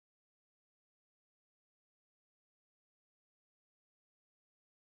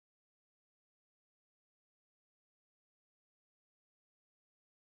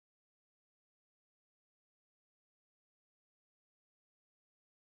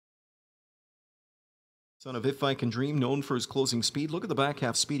Son of If I Can Dream, known for his closing speed. Look at the back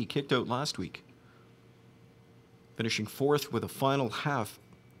half speed he kicked out last week. Finishing fourth with a final half.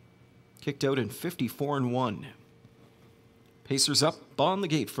 Kicked out in 54-1. Pacers up on the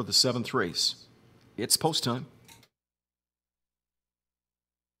gate for the seventh race. It's post time.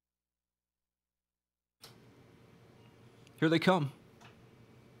 Here they come.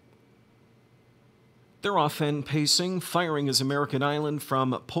 They're off end pacing. Firing is American Island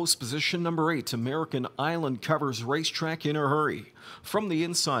from post position number 8. American Island covers racetrack in a hurry. From the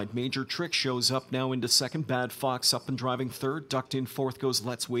inside, Major Trick shows up now into second. Bad Fox up and driving third. Ducked in fourth goes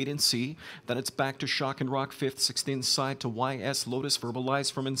Let's Wait and See. Then it's back to Shock and Rock fifth. Sixth inside to YS Lotus.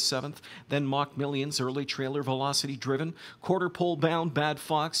 Verbalize from in seventh. Then Mock Millions. Early trailer Velocity Driven. Quarter pole bound. Bad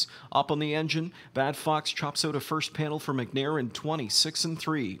Fox up on the engine. Bad Fox chops out a first panel for McNair in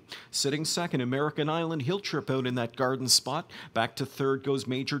 26-3. Sitting second, American Island. He'll trip out in that garden spot. Back to third goes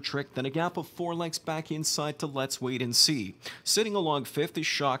Major Trick. Then a gap of 4 lengths back inside to Let's Wait and See. Sitting along fifth is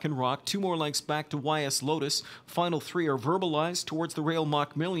Shock and Rock. 2 more lengths back to YS Lotus. Final 3 are Verbalized towards the rail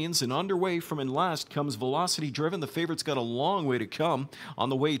Mock Millions. And underway from in last comes Velocity Driven. The favorite's got a long way to come on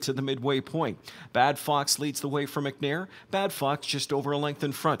the way to the midway point. Bad Fox leads the way for McNair. Bad Fox just over a length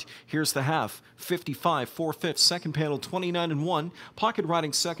in front. Here's the half. 55, 4/5. Second panel 29-1. Pocket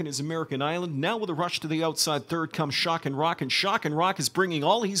riding second is American Island. Now with a rush to the outside third comes Shock and Rock. And Shock and Rock is bringing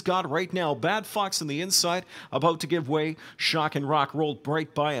all he's got right now. Bad Fox on the inside about to give way. Shock and Rock rolled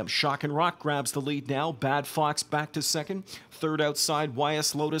right by him. Shock and Rock grabs the lead now. Bad Fox back to second. Third outside,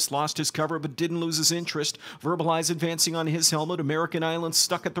 YS Lotus lost his cover but didn't lose his interest. Verbalize advancing on his helmet. American Island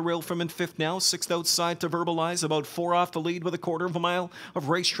stuck at the rail from in fifth now. Sixth outside to Verbalize. About 4 off the lead with a quarter of a mile of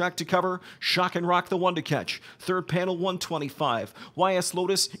racetrack to cover. Shock and Rock the one to catch. Third panel 125. YS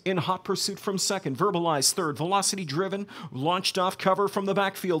Lotus in hot pursuit from second. Verbalize third. Velocity Driven launched off cover from the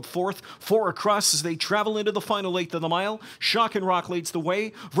backfield fourth. 4 across as they travel into the final eighth of the mile. Shock and Rock leads the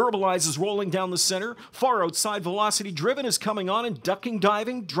way. Verbalize is rolling down the center. Far outside, Velocity Driven is coming on and ducking,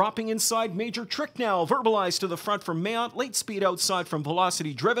 diving, dropping inside Major Trick now. Verbalize to the front from Mayont. Late speed outside from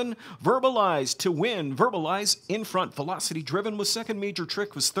Velocity Driven. Verbalize to win. Verbalize in front. Velocity Driven was second. Major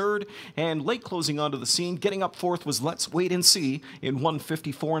Trick was third. And late closing onto the scene, getting up fourth was Let's Wait and See in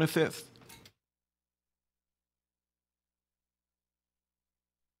 154 1/5.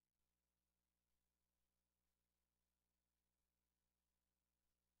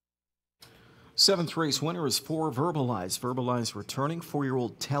 Seventh race winner is for Verbalize. Verbalize returning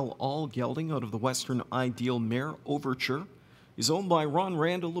 4-year-old Tell All gelding out of the Western Ideal Mare Overture. Is owned by Ron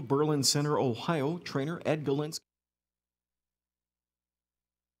Randall of Berlin Center, Ohio. Trainer Ed Galinsky.